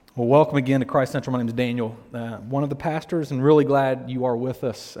Well, welcome again to Christ Central. My name is Daniel, one of the pastors, and really glad you are with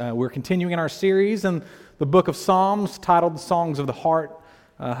us. We're continuing in our series in the book of Psalms titled Songs of the Heart.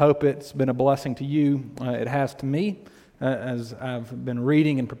 I hope it's been a blessing to you. It has to me as I've been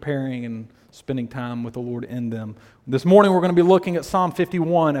reading and preparing and spending time with the Lord in them. This morning we're going to be looking at Psalm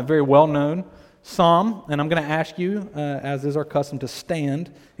 51, a very well-known psalm, and I'm going to ask you, as is our custom, to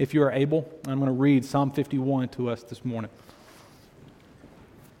stand if you are able. I'm going to read Psalm 51 to us this morning.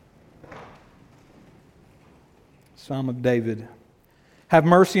 Psalm of David. Have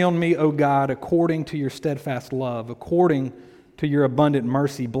mercy on me, O God, according to your steadfast love, according to your abundant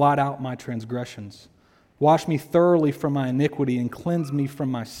mercy, blot out my transgressions. Wash me thoroughly from my iniquity and cleanse me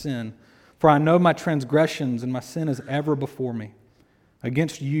from my sin. For I know my transgressions, and my sin is ever before me.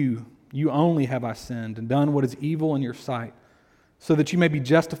 Against you, you only have I sinned, and done what is evil in your sight, so that you may be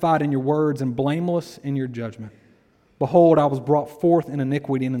justified in your words and blameless in your judgment. Behold, I was brought forth in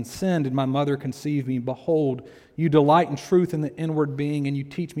iniquity, and in sin did my mother conceive me. Behold, you delight in truth in the inward being, and you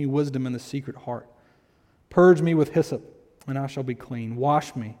teach me wisdom in the secret heart. Purge me with hyssop, and I shall be clean.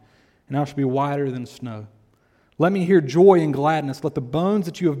 Wash me, and I shall be whiter than snow. Let me hear joy and gladness. Let the bones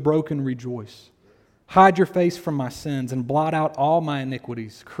that you have broken rejoice. Hide your face from my sins, and blot out all my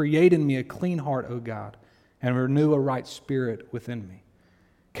iniquities. Create in me a clean heart, O God, and renew a right spirit within me.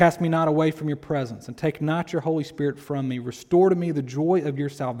 Cast me not away from your presence, and take not your Holy Spirit from me. Restore to me the joy of your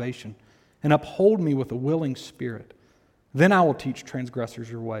salvation, and uphold me with a willing spirit. Then I will teach transgressors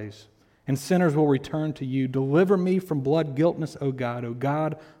your ways, and sinners will return to you. Deliver me from blood guiltness, O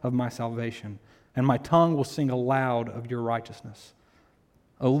God of my salvation, and my tongue will sing aloud of your righteousness.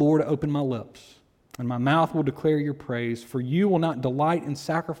 O Lord, open my lips, and my mouth will declare your praise, for you will not delight in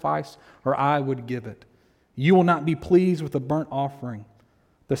sacrifice, or I would give it. You will not be pleased with a burnt offering.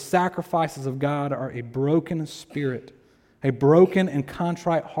 The sacrifices of God are a broken spirit, a broken and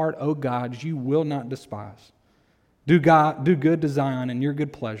contrite heart, O God, you will not despise. Do good to Zion in your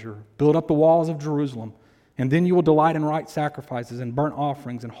good pleasure. Build up the walls of Jerusalem, and then you will delight in right sacrifices and burnt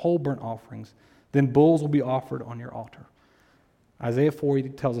offerings and whole burnt offerings. Then bulls will be offered on your altar. Isaiah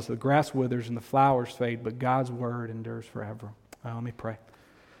 40 tells us the grass withers and the flowers fade, but God's word endures forever. Let me pray.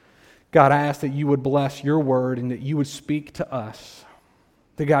 God, I ask that you would bless your word and that you would speak to us.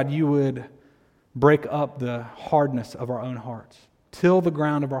 That God, you would break up the hardness of our own hearts. Till the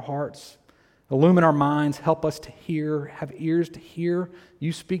ground of our hearts. Illumine our minds. Help us to hear, have ears to hear.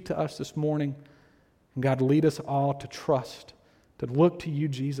 You speak to us this morning. And God, lead us all to trust, to look to you,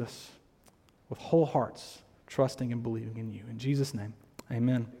 Jesus, with whole hearts, trusting and believing in you. In Jesus' name,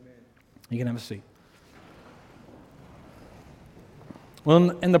 amen. You can have a seat.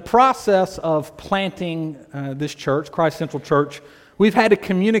 Well, in the process of planting this church, Christ Central Church, we've had to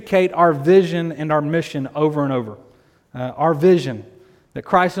communicate our vision and our mission over and over. Our vision, that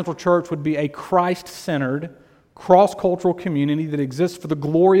Christ Central Church would be a Christ-centered, cross-cultural community that exists for the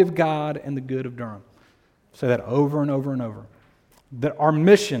glory of God and the good of Durham. Say that over and over and over. That our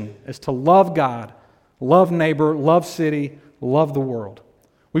mission is to love God, love neighbor, love city, love the world.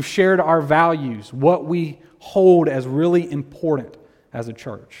 We've shared our values, what we hold as really important as a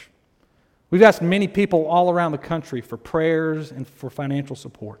church. We've asked many people all around the country for prayers and for financial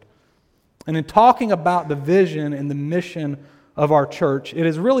support. And in talking about the vision and the mission of our church, it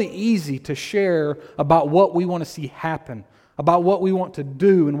is really easy to share about what we want to see happen, about what we want to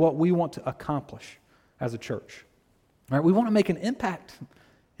do and what we want to accomplish as a church. All right, we want to make an impact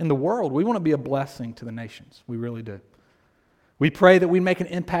in the world. We want to be a blessing to the nations. We really do. We pray that we make an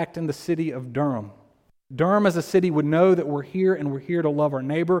impact in the city of Durham. Durham as a city would know that we're here and we're here to love our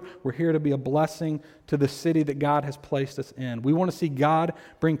neighbor. We're here to be a blessing to the city that God has placed us in. We want to see God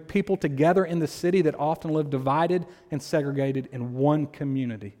bring people together in the city that often live divided and segregated in one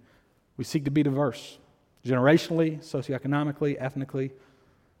community. We seek to be diverse, generationally, socioeconomically, ethnically.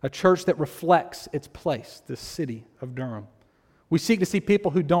 A church that reflects its place, the city of Durham. We seek to see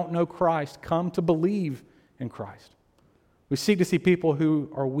people who don't know Christ come to believe in Christ. We seek to see people who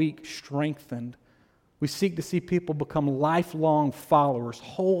are weak strengthened. We seek to see people become lifelong followers,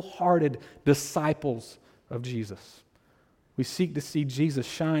 wholehearted disciples of Jesus. We seek to see Jesus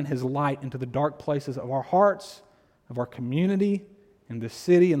shine his light into the dark places of our hearts, of our community, in the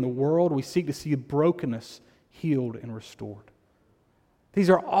city, in the world. We seek to see brokenness healed and restored.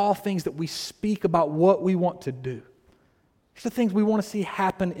 These are all things that we speak about what we want to do. These are the things we want to see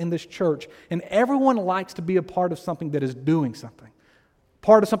happen in this church. And everyone likes to be a part of something that is doing something.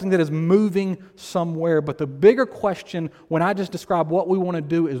 Part of something that is moving somewhere. But the bigger question when I just describe what we want to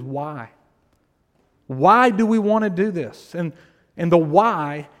do is why. Why do we want to do this? And the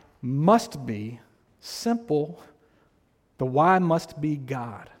why must be simple. The why must be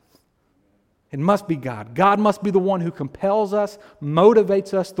God. It must be God. God must be the one who compels us,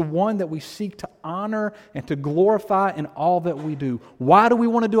 motivates us, the one that we seek to honor and to glorify in all that we do. Why do we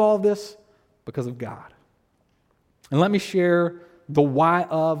want to do all of this? Because of God. And let me share the why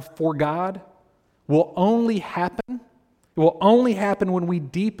of for God will only happen. It will only happen when we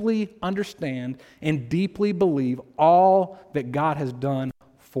deeply understand and deeply believe all that God has done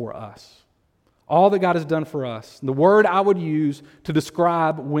for us. All that God has done for us. The word I would use to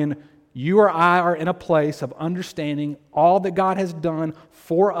describe when you or I are in a place of understanding all that God has done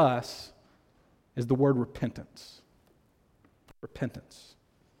for us is the word repentance. Repentance.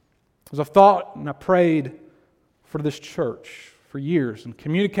 As I've thought and I prayed for this church for years and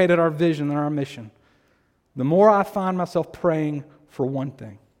communicated our vision and our mission, the more I find myself praying for one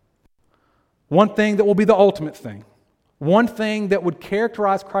thing. One thing that will be the ultimate thing. One thing that would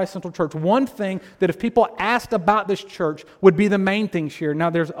characterize Christ Central Church. One thing that if people asked about this church would be the main thing here. Now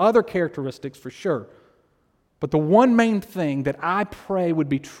there's other characteristics for sure. But the one main thing that I pray would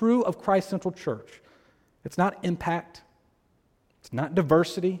be true of Christ Central Church, it's not impact. It's not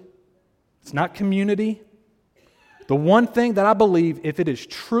diversity. It's not community. The one thing that I believe, if it is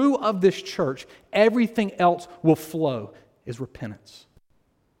true of this church, everything else will flow, is repentance.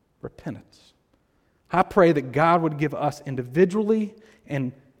 Repentance. I pray that God would give us individually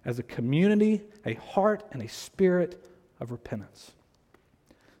and as a community a heart and a spirit of repentance.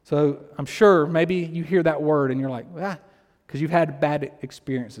 So I'm sure maybe you hear that word and you're like, because you've had bad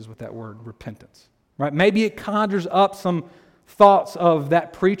experiences with that word, repentance. Right? Maybe it conjures up some thoughts of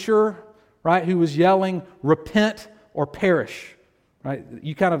that preacher, right, who was yelling, repent or perish. Right?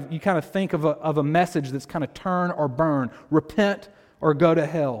 You kind of think of a message that's kind of turn or burn, repent or go to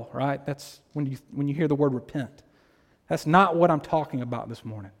hell, right? That's when you hear the word repent. That's not what I'm talking about this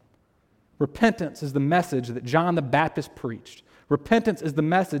morning. Repentance is the message that John the Baptist preached. Repentance is the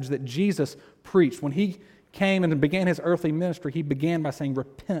message that Jesus preached. When he came and began his earthly ministry, he began by saying,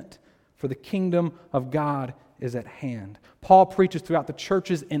 repent, for the kingdom of God is at hand. Paul preaches throughout the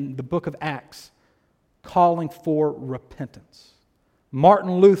churches in the book of Acts, calling for repentance.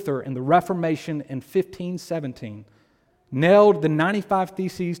 Martin Luther in the Reformation in 1517 nailed the 95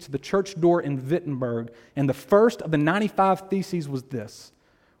 Theses to the church door in Wittenberg, and the first of the 95 Theses was this: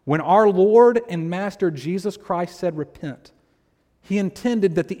 when our Lord and Master Jesus Christ said repent, he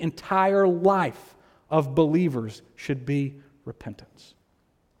intended that the entire life of believers should be repentance.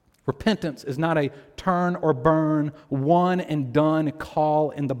 Repentance is not a turn or burn, one and done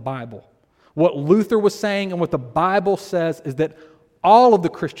call in the Bible. What Luther was saying and what the Bible says is that all of the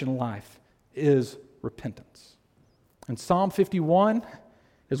Christian life is repentance. And Psalm 51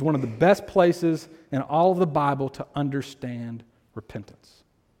 is one of the best places in all of the Bible to understand repentance.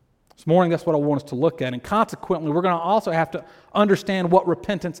 This morning, that's what I want us to look at. And consequently, we're going to also have to understand what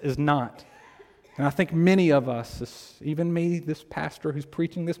repentance is not. And I think many of us, even me, this pastor who's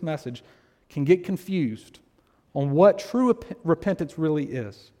preaching this message, can get confused on what true repentance really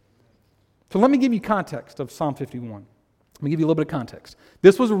is. So let me give you context of Psalm 51. Let me give you a little bit of context.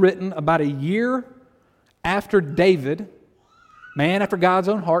 This was written about a year after David, man after God's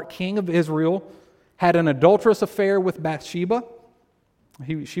own heart, king of Israel, had an adulterous affair with Bathsheba.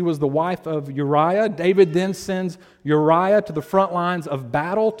 She was the wife of Uriah. David then sends Uriah to the front lines of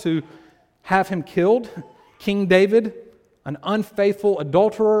battle to have him killed. King David, an unfaithful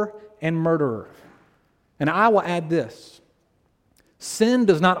adulterer and murderer. And I will add this: sin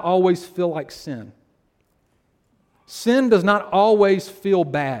does not always feel like sin. Sin does not always feel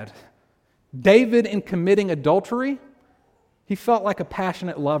bad. David, in committing adultery, he felt like a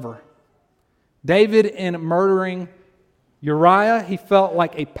passionate lover. David, in murdering Uriah, he felt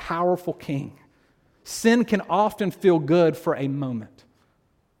like a powerful king. Sin can often feel good for a moment.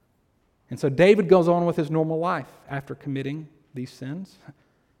 And so David goes on with his normal life after committing these sins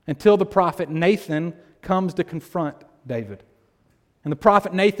until the prophet Nathan comes to confront David. And the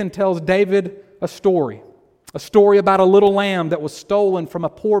prophet Nathan tells David a story about a little lamb that was stolen from a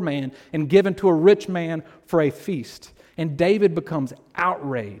poor man and given to a rich man for a feast. And David becomes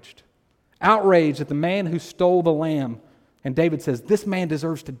outraged at the man who stole the lamb. And David says, this man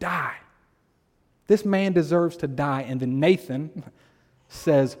deserves to die. This man deserves to die. And then Nathan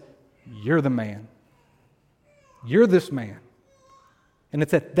says, you're the man. You're this man. And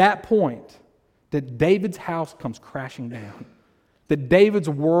it's at that point that David's house comes crashing down, that David's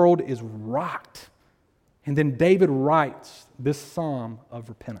world is rocked. And then David writes this psalm of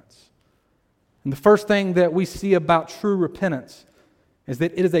repentance. And the first thing that we see about true repentance is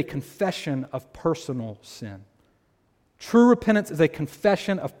that it is a confession of personal sin. True repentance is a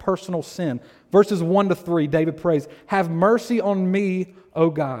confession of personal sin. Verses 1 to 3, David prays, have mercy on me, O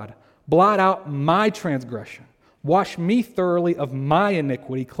God, Blot out my transgression. Wash me thoroughly of my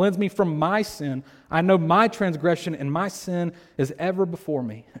iniquity. Cleanse me from my sin. I know my transgression and my sin is ever before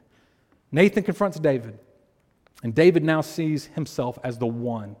me. Nathan confronts David, and David now sees himself as the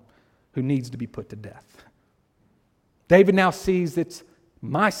one who needs to be put to death. David now sees it's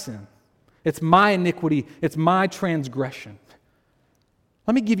my sin. It's my iniquity. It's my transgression.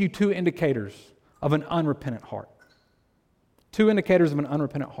 Let me give you two indicators of an unrepentant heart. Two indicators of an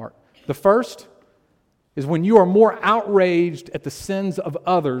unrepentant heart. The first is when you are more outraged at the sins of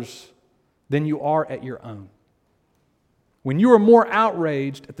others than you are at your own. When you are more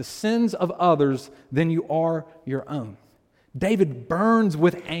outraged at the sins of others than you are your own. David burns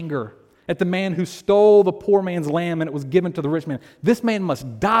with anger at the man who stole the poor man's lamb and it was given to the rich man. This man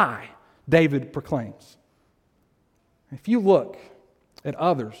must die, David proclaims. If you look at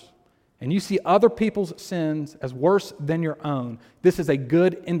others and you see other people's sins as worse than your own, this is a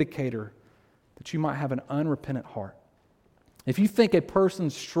good indicator that you might have an unrepentant heart. If you think a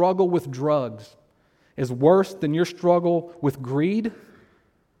person's struggle with drugs is worse than your struggle with greed,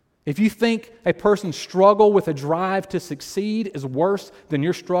 if you think a person's struggle with a drive to succeed is worse than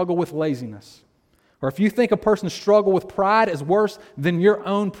your struggle with laziness, or if you think a person's struggle with pride is worse than your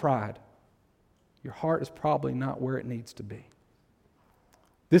own pride, your heart is probably not where it needs to be.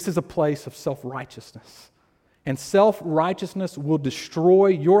 This is a place of self-righteousness. And self-righteousness will destroy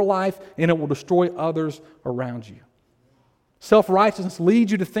your life and it will destroy others around you. Self-righteousness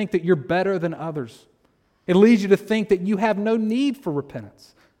leads you to think that you're better than others. It leads you to think that you have no need for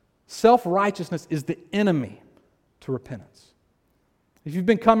repentance. Self-righteousness is the enemy to repentance. If you've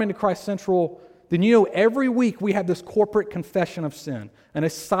been coming to Christ Central, then you know every week we have this corporate confession of sin and a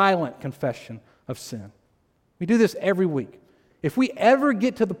silent confession of sin. We do this every week. If we ever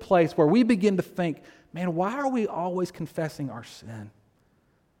get to the place where we begin to think, man, why are we always confessing our sin?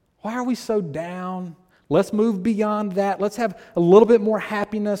 Why are we so down? Let's move beyond that. Let's have a little bit more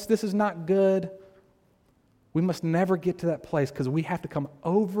happiness. This is not good. We must never get to that place because we have to come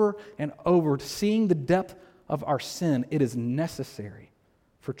over and over to seeing the depth of our sin. It is necessary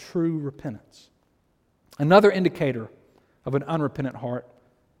for true repentance. Another indicator of an unrepentant heart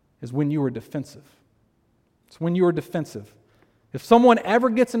is when you are defensive. It's when you are defensive. If someone ever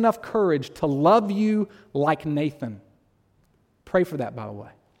gets enough courage to love you like Nathan, pray for that, by the way.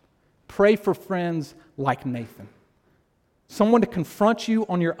 Pray for friends like Nathan. Someone to confront you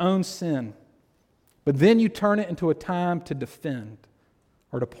on your own sin, but then you turn it into a time to defend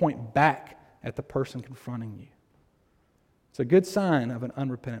or to point back at the person confronting you. It's a good sign of an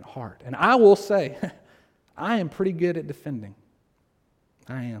unrepentant heart. And I will say, I am pretty good at defending.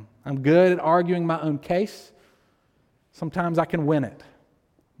 I am. I'm good at arguing my own case. Sometimes I can win it.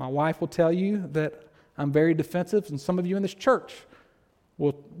 My wife will tell you that I'm very defensive, and some of you in this church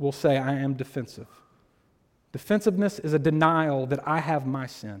will say I am defensive. Defensiveness is a denial that I have my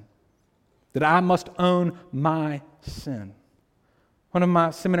sin, that I must own my sin. One of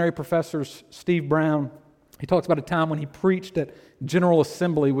my seminary professors, Steve Brown, he talks about a time when he preached at General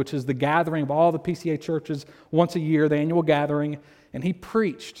Assembly, which is the gathering of all the PCA churches once a year, the annual gathering, and he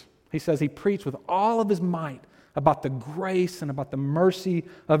preached. He says he preached with all of his might about the grace and about the mercy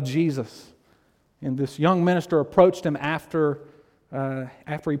of Jesus. And this young minister approached him after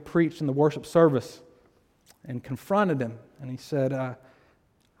he preached in the worship service and confronted him. And he said,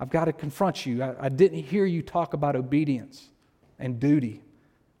 I've got to confront you. I didn't hear you talk about obedience and duty.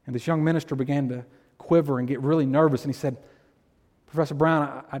 And this young minister began to quiver and get really nervous. And he said, Professor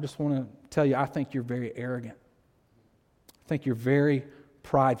Brown, I just want to tell you, I think you're very arrogant. I think you're very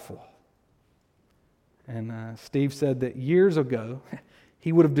prideful. And Steve said that years ago,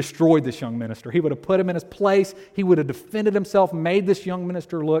 he would have destroyed this young minister. He would have put him in his place. He would have defended himself, made this young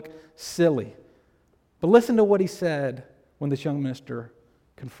minister look silly. But listen to what he said when this young minister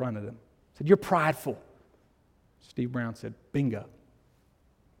confronted him. He said, you're prideful. Steve Brown said, bingo.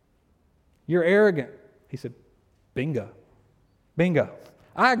 You're arrogant. He said, bingo. Bingo.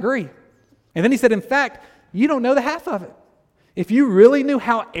 I agree. And then he said, in fact, you don't know the half of it. If you really knew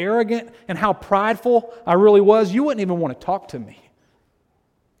how arrogant and how prideful I really was, you wouldn't even want to talk to me.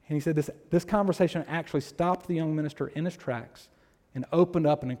 And he said this conversation actually stopped the young minister in his tracks and opened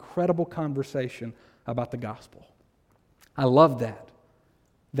up an incredible conversation about the gospel. I love that.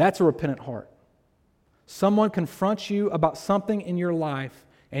 That's a repentant heart. Someone confronts you about something in your life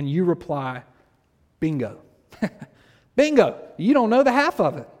and you reply, bingo. Bingo. You don't know the half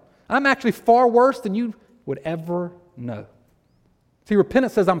of it. I'm actually far worse than you would ever know. See,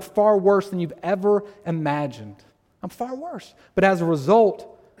 repentance says I'm far worse than you've ever imagined. I'm far worse. But as a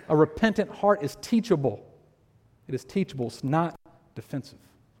result, a repentant heart is teachable. It is teachable. It's not defensive.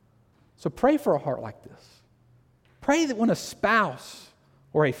 So pray for a heart like this. Pray that when a spouse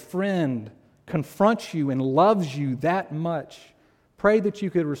or a friend confronts you and loves you that much, pray that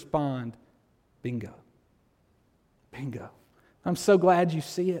you could respond, bingo. Bingo. I'm so glad you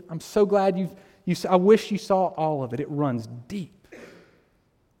see it. I'm so glad I wish you saw all of it. It runs deep.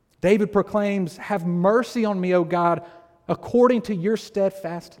 David proclaims, have mercy on me, O God, according to your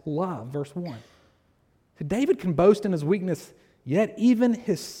steadfast love. Verse 1. So David can boast in his weakness, yet even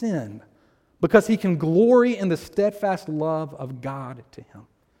his sin, because he can glory in the steadfast love of God to him.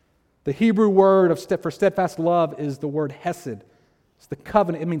 The Hebrew word for steadfast love is the word hesed. It's the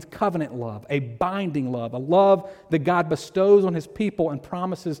covenant. It means covenant love, a binding love, a love that God bestows on his people and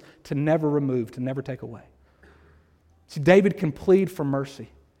promises to never remove, to never take away. See, David can plead for mercy.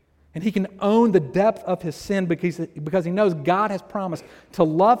 And he can own the depth of his sin because he knows God has promised to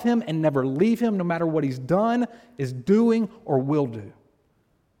love him and never leave him no matter what he's done, is doing, or will do.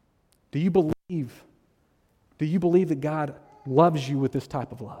 Do you believe that God loves you with this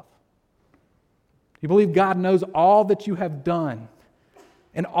type of love? Do you believe God knows all that you have done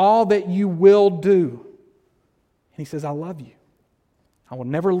and all that you will do? And he says, I love you. I will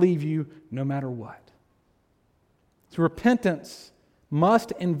never leave you no matter what. So repentance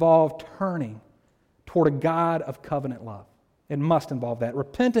must involve turning toward a God of covenant love. It must involve that.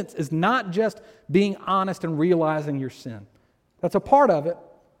 Repentance is not just being honest and realizing your sin. That's a part of it,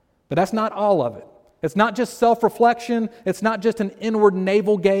 but that's not all of it. It's not just self-reflection. It's not just an inward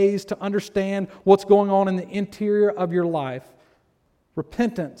navel gaze to understand what's going on in the interior of your life.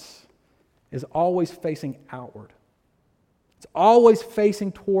 Repentance is always facing outward. It's always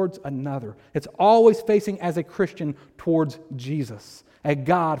facing towards another. It's always facing, as a Christian, towards Jesus, a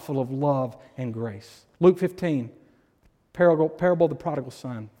God full of love and grace. Luke 15, parable of the prodigal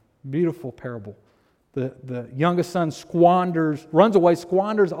son. Beautiful parable. The youngest son runs away,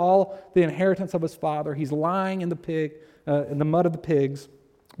 squanders all the inheritance of his father. He's lying in the mud of the pigs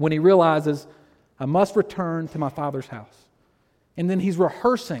when he realizes, I must return to my father's house. And then he's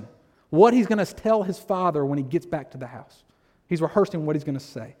rehearsing what he's going to tell his father when he gets back to the house. He's rehearsing what he's going to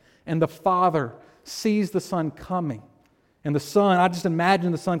say. And the father sees the son coming. And the son, I just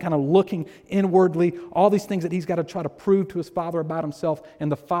imagine the son kind of looking inwardly, all these things that he's got to try to prove to his father about himself. And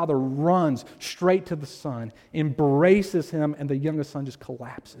the father runs straight to the son, embraces him, and the youngest son just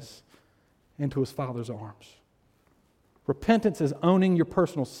collapses into his father's arms. Repentance is owning your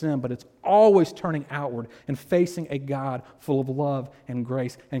personal sin, but it's always turning outward and facing a God full of love and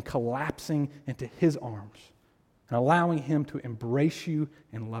grace and collapsing into his arms and allowing him to embrace you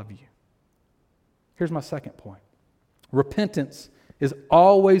and love you. Here's my second point. Repentance is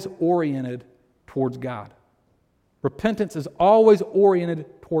always oriented towards God. Repentance is always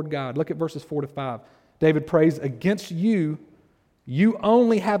oriented toward God. Look at verses 4-5. David prays, against you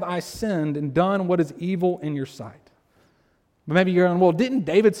only have I sinned and done what is evil in your sight. But maybe you're going, well, didn't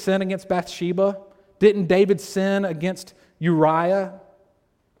David sin against Bathsheba? Didn't David sin against Uriah?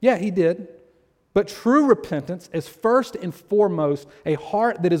 Yeah, he did. But true repentance is first and foremost a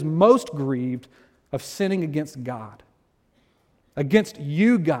heart that is most grieved of sinning against God. Against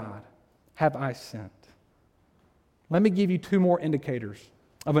you, God, have I sinned. Let me give you two more indicators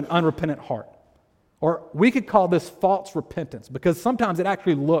of an unrepentant heart. Or we could call this false repentance because sometimes it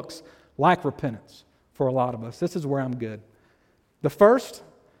actually looks like repentance for a lot of us. This is where I'm good. The first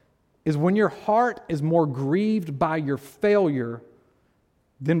is when your heart is more grieved by your failure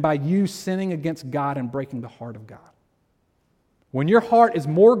than by you sinning against God and breaking the heart of God. When your heart is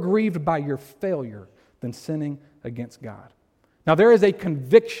more grieved by your failure than sinning against God. Now, there is a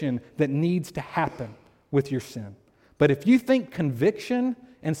conviction that needs to happen with your sin. But if you think conviction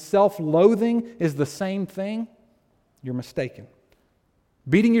and self-loathing is the same thing, you're mistaken.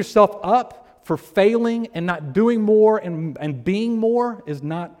 Beating yourself up for failing and not doing more and being more is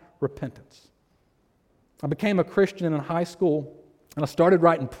not repentance. I became a Christian in high school, and I started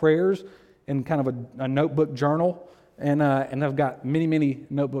writing prayers in kind of a notebook journal, and I've got many, many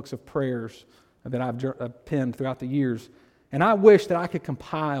notebooks of prayers that I've penned throughout the years. And I wish that I could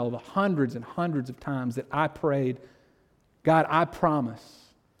compile the hundreds and hundreds of times that I prayed, God, I promise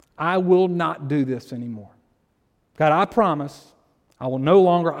I will not do this anymore. God, I promise I will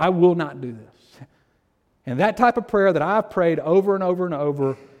not do this. And that type of prayer that I've prayed over and over and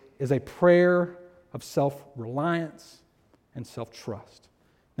over is a prayer of self-reliance and self-trust.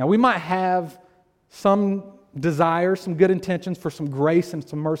 Now, we might have some desires, some good intentions for some grace and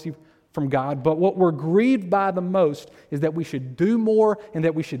some mercy from God, but what we're grieved by the most is that we should do more and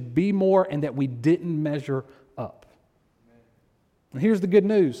that we should be more and that we didn't measure up. And here's the good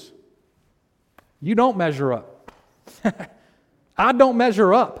news. You don't measure up. I don't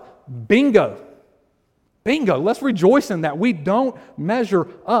measure up. Bingo. Bingo. Let's rejoice in that. We don't measure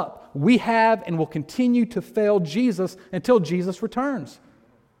up. We have and will continue to fail Jesus until Jesus returns.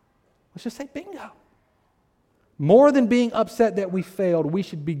 Let's just say bingo. More than being upset that we failed, we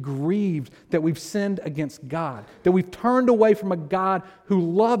should be grieved that we've sinned against God, that we've turned away from a God who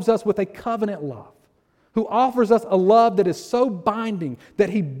loves us with a covenant love, who offers us a love that is so binding that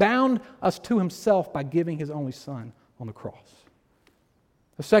He bound us to Himself by giving His only Son on the cross.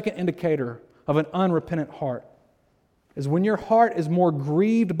 The second indicator of an unrepentant heart is when your heart is more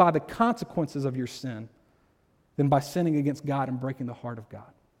grieved by the consequences of your sin than by sinning against God and breaking the heart of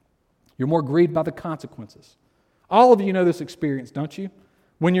God. You're more grieved by the consequences. All of you know this experience, don't you?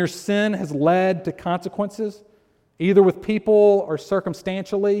 When your sin has led to consequences, either with people or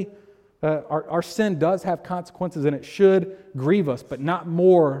circumstantially, our sin does have consequences and it should grieve us, but not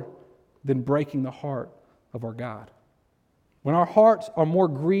more than breaking the heart of our God. When our hearts are more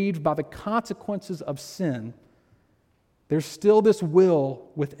grieved by the consequences of sin, there's still this will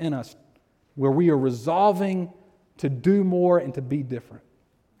within us where we are resolving to do more and to be different.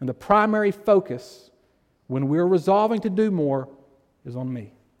 And the primary focus when we're resolving to do more is on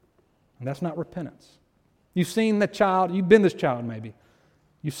me. And that's not repentance. You've seen the child, you've been this child maybe.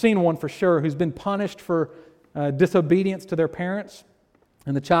 You've seen one for sure who's been punished for disobedience to their parents,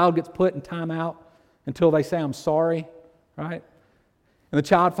 and the child gets put in timeout until they say, I'm sorry, right? And the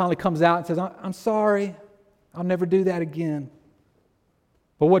child finally comes out and says, I'm sorry, I'll never do that again.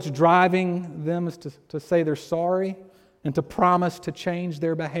 But what's driving them is to say they're sorry and to promise to change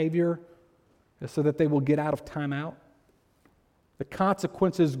their behavior so that they will get out of timeout. The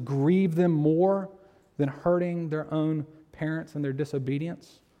consequences grieve them more than hurting their own parents and their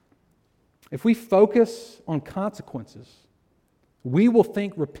disobedience. If we focus on consequences, we will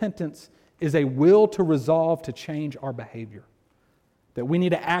think repentance is a will to resolve to change our behavior. That we need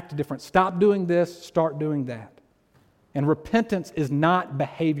to act different. Stop doing this, start doing that. And repentance is not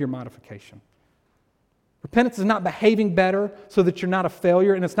behavior modification. Repentance is not behaving better so that you're not a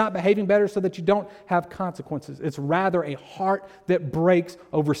failure, and it's not behaving better so that you don't have consequences. It's rather a heart that breaks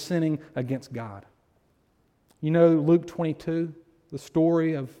over sinning against God. You know Luke 22, the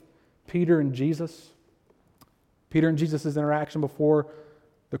story of Peter and Jesus? Peter and Jesus' interaction before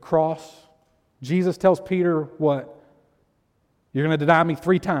the cross. Jesus tells Peter what? You're going to deny me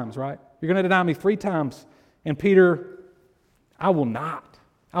 3 times, right? You're going to deny me 3 times. And Peter, I will not.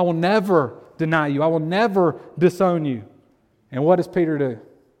 I will never deny you. I will never disown you. And what does Peter do?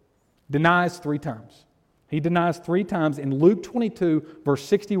 Denies 3 times. He denies 3 times. And Luke 22, verse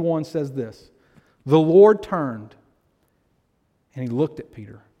 61 says this. The Lord turned and He looked at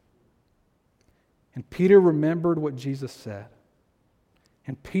Peter. And Peter remembered what Jesus said.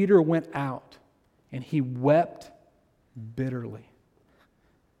 And Peter went out and he wept bitterly.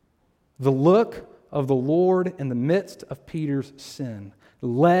 The look of the Lord in the midst of Peter's sin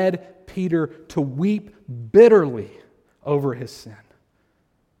led Peter to weep bitterly over his sin.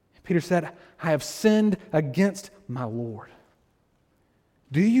 Peter said, I have sinned against my Lord.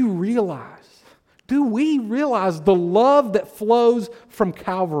 Do we realize the love that flows from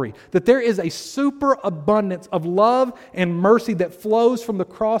Calvary? That there is a superabundance of love and mercy that flows from the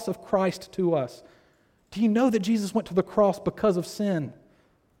cross of Christ to us. Do you know that Jesus went to the cross because of sin?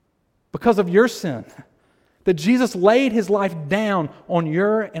 Because of your sin? That Jesus laid His life down on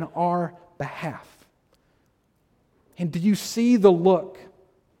your and our behalf. And do you see the look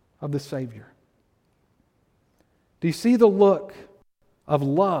of the Savior? Do you see the look of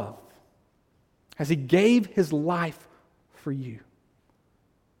love as He gave His life for you?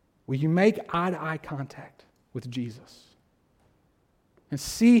 Will you make eye-to-eye contact with Jesus and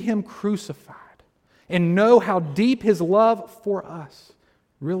see Him crucified and know how deep His love for us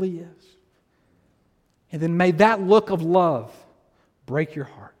really is? And then may that look of love break your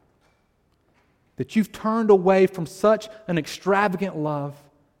heart. That you've turned away from such an extravagant love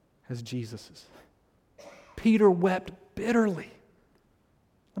as Jesus's. Peter wept bitterly.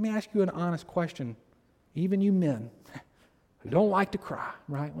 Let me ask you an honest question. Even you men who don't like to cry,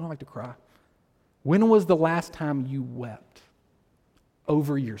 right? We don't like to cry. When was the last time you wept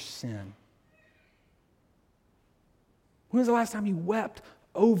over your sin? When was the last time you wept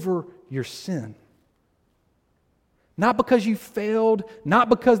over your sin? Not because you failed, not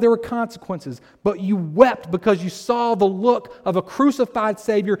because there were consequences, but you wept because you saw the look of a crucified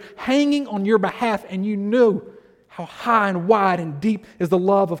Savior hanging on your behalf, and you knew how high and wide and deep is the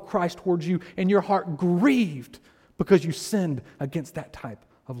love of Christ towards you, and your heart grieved because you sinned against that type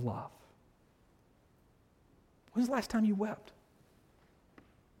of love. When's the last time you wept?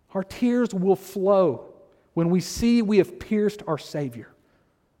 Our tears will flow when we see we have pierced our Savior.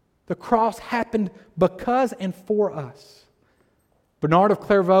 The cross happened because and for us. Bernard of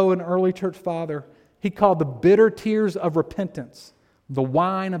Clairvaux, an early church father, he called the bitter tears of repentance the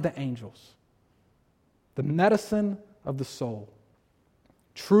wine of the angels, the medicine of the soul.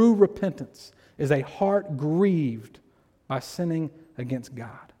 True repentance is a heart grieved by sinning against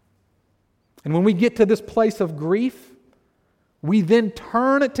God. And when we get to this place of grief, we then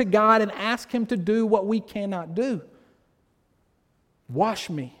turn it to God and ask Him to do what we cannot do. Wash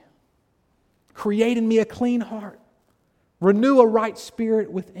me. Create in me a clean heart. Renew a right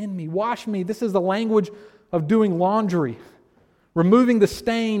spirit within me. Wash me. This is the language of doing laundry. Removing the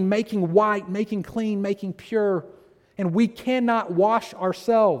stain, making white, making clean, making pure. And we cannot wash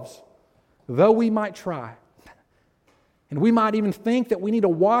ourselves, though we might try. And we might even think that we need to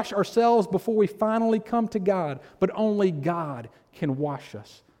wash ourselves before we finally come to God. But only God can wash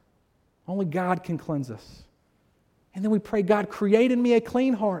us. Only God can cleanse us. And then we pray, God, create in me a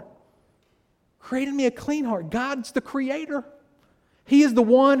clean heart. Create in me a clean heart. God's the creator. He is the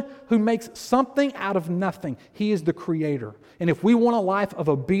one who makes something out of nothing. He is the creator. And if we want a life of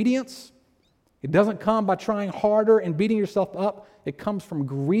obedience, it doesn't come by trying harder and beating yourself up. It comes from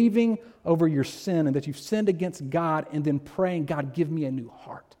grieving over your sin and that you've sinned against God and then praying, God, give me a new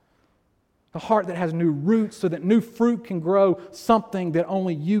heart. A heart that has new roots so that new fruit can grow, something that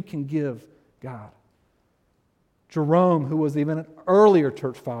only you can give, God. Jerome, who was even an earlier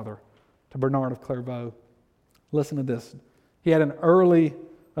church father to Bernard of Clairvaux, listen to this. He had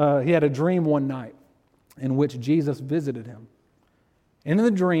a dream one night in which Jesus visited him. And in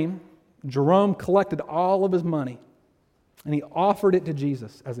the dream, Jerome collected all of his money and he offered it to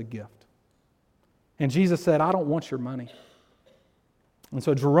Jesus as a gift. And Jesus said, I don't want your money. And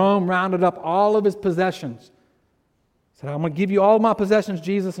so Jerome rounded up all of his possessions. He said, I'm going to give you all of my possessions,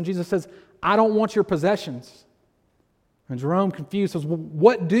 Jesus. And Jesus says, I don't want your possessions. And Jerome, confused, says, well,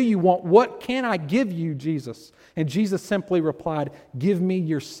 what do you want? What can I give you, Jesus? And Jesus simply replied, give me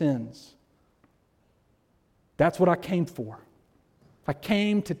your sins. That's what I came for. I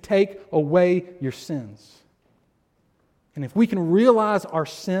came to take away your sins. And if we can realize our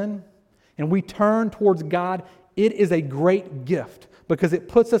sin and we turn towards God, it is a great gift because it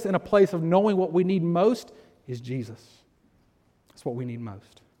puts us in a place of knowing what we need most is Jesus. That's what we need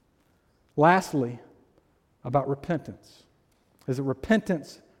most. Lastly, about repentance, is that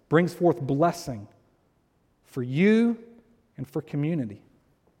repentance brings forth blessing for you and for community.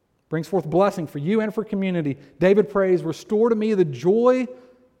 Brings forth blessing for you and for community. David prays, restore to me the joy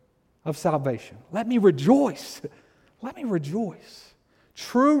of salvation. Let me rejoice. Let me rejoice.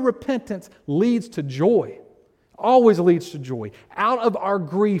 True repentance leads to joy. Always leads to joy. Out of our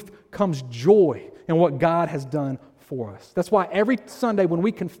grief comes joy in what God has done for us. That's why every Sunday when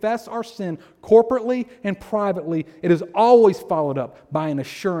we confess our sin corporately and privately, it is always followed up by an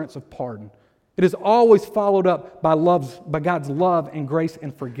assurance of pardon. It is always followed up by God's love and grace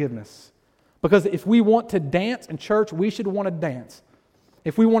and forgiveness. Because if we want to dance in church, we should want to dance.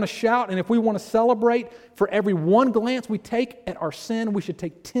 If we want to shout and if we want to celebrate, for every one glance we take at our sin, we should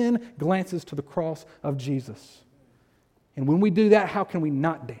take 10 glances to the cross of Jesus. And when we do that, how can we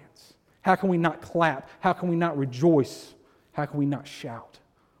not dance? How can we not clap? How can we not rejoice? How can we not shout?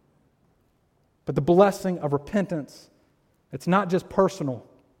 But the blessing of repentance, it's not just personal,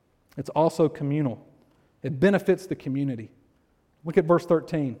 it's also communal. It benefits the community. Look at verse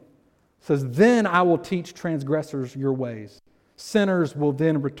 13. It says, then I will teach transgressors your ways. Sinners will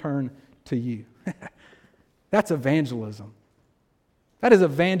then return to you. That's evangelism. That is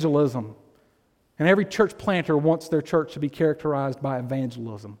evangelism. And every church planter wants their church to be characterized by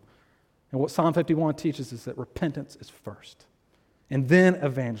evangelism. And what Psalm 51 teaches is that repentance is first, and then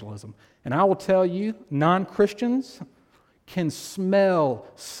evangelism. And I will tell you, non-Christians can smell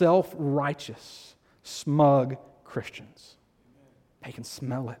self-righteous, smug Christians. They can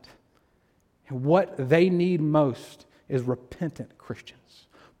smell it. And what they need most is repentant Christians,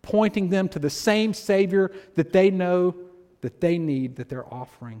 pointing them to the same Savior that they know that they need, that they're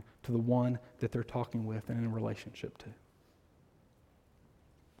offering to the one that they're talking with and in a relationship to.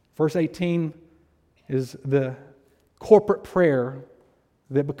 Verse 18 is the corporate prayer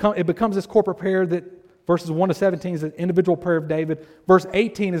that becomes this corporate prayer that verses 1 to 17 is the individual prayer of David. Verse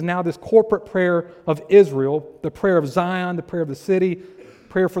 18 is now this corporate prayer of Israel, the prayer of Zion, the prayer of the city,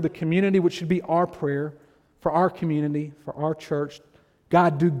 prayer for the community, which should be our prayer for our community, for our church.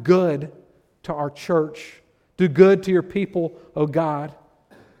 God, do good to our church. Do good to your people, O God.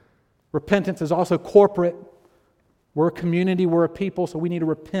 Repentance is also corporate. We're a community, we're a people, so we need to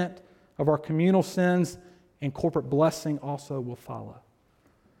repent of our communal sins, and corporate blessing also will follow.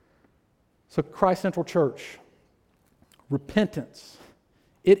 So Christ Central Church, repentance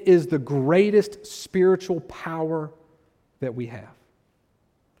It is the greatest spiritual power that we have.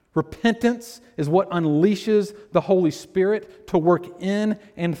 Repentance is what unleashes the Holy Spirit to work in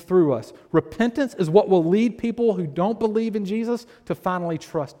and through us. Repentance is what will lead people who don't believe in Jesus to finally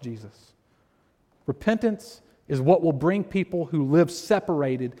trust Jesus. Repentance is what will bring people who live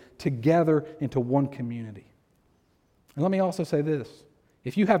separated together into one community. And let me also say this.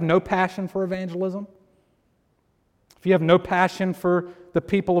 If you have no passion for evangelism, if you have no passion for the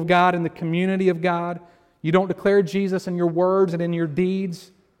people of God and the community of God, you don't declare Jesus in your words and in your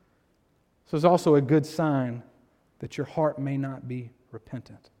deeds, so it's also a good sign that your heart may not be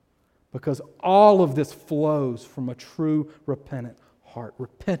repentant. Because all of this flows from a true repentant heart.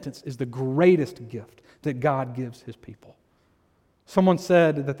 Repentance is the greatest gift that God gives His people. Someone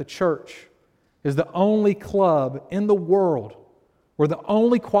said that the church is the only club in the world where the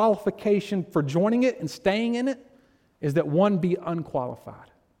only qualification for joining it and staying in it is that one be unqualified.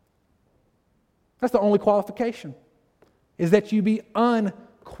 That's the only qualification, is that you be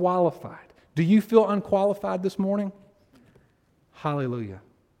unqualified. Do you feel unqualified this morning? Hallelujah.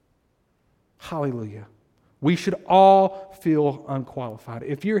 Hallelujah. We should all feel unqualified.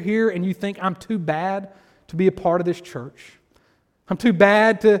 If you're here and you think, I'm too bad to be a part of this church, I'm too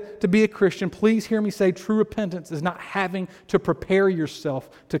bad to be a Christian, please hear me say true repentance is not having to prepare yourself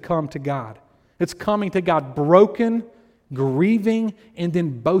to come to God. It's coming to God broken, grieving, and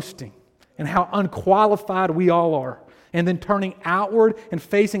then boasting and how unqualified we all are. And then turning outward and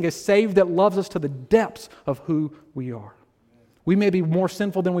facing a Savior that loves us to the depths of who we are. We may be more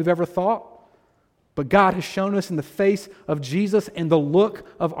sinful than we've ever thought, but God has shown us in the face of Jesus and the look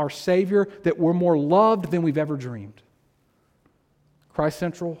of our Savior that we're more loved than we've ever dreamed. Christ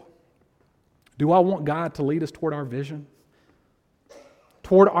Central, do I want God to lead us toward our vision?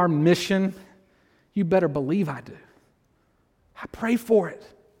 Toward our mission? You better believe I do. I pray for it.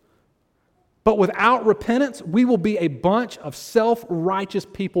 But without repentance, we will be a bunch of self-righteous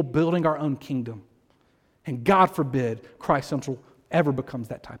people building our own kingdom. And God forbid Christ Central ever becomes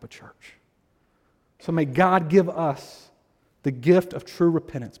that type of church. So may God give us the gift of true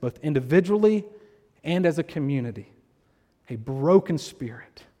repentance, both individually and as a community. A broken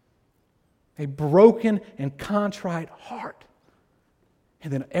spirit, a broken and contrite heart.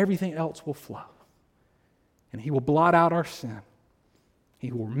 And then everything else will flow. And He will blot out our sin.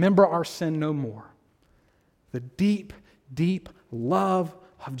 He will remember our sin no more. The deep, deep love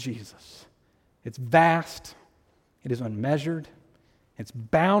of Jesus. It's vast, it is unmeasured, it's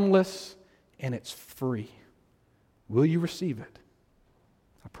boundless, and it's free. Will you receive it?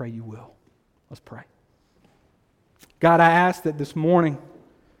 I pray you will. Let's pray. God, I ask that this morning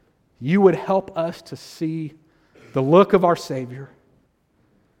you would help us to see the look of our Savior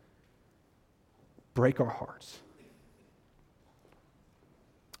break our hearts.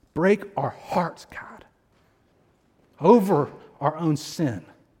 Break our hearts, God, over our own sin.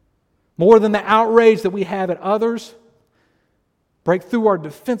 More than the outrage that we have at others, break through our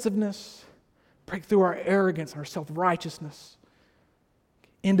defensiveness, break through our arrogance and our self-righteousness.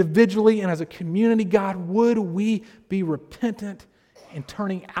 Individually and as a community, God, would we be repentant and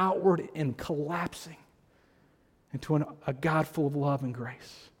turning outward and collapsing into a God full of love and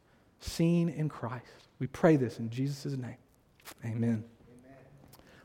grace, seen in Christ. We pray this in Jesus' name. Amen.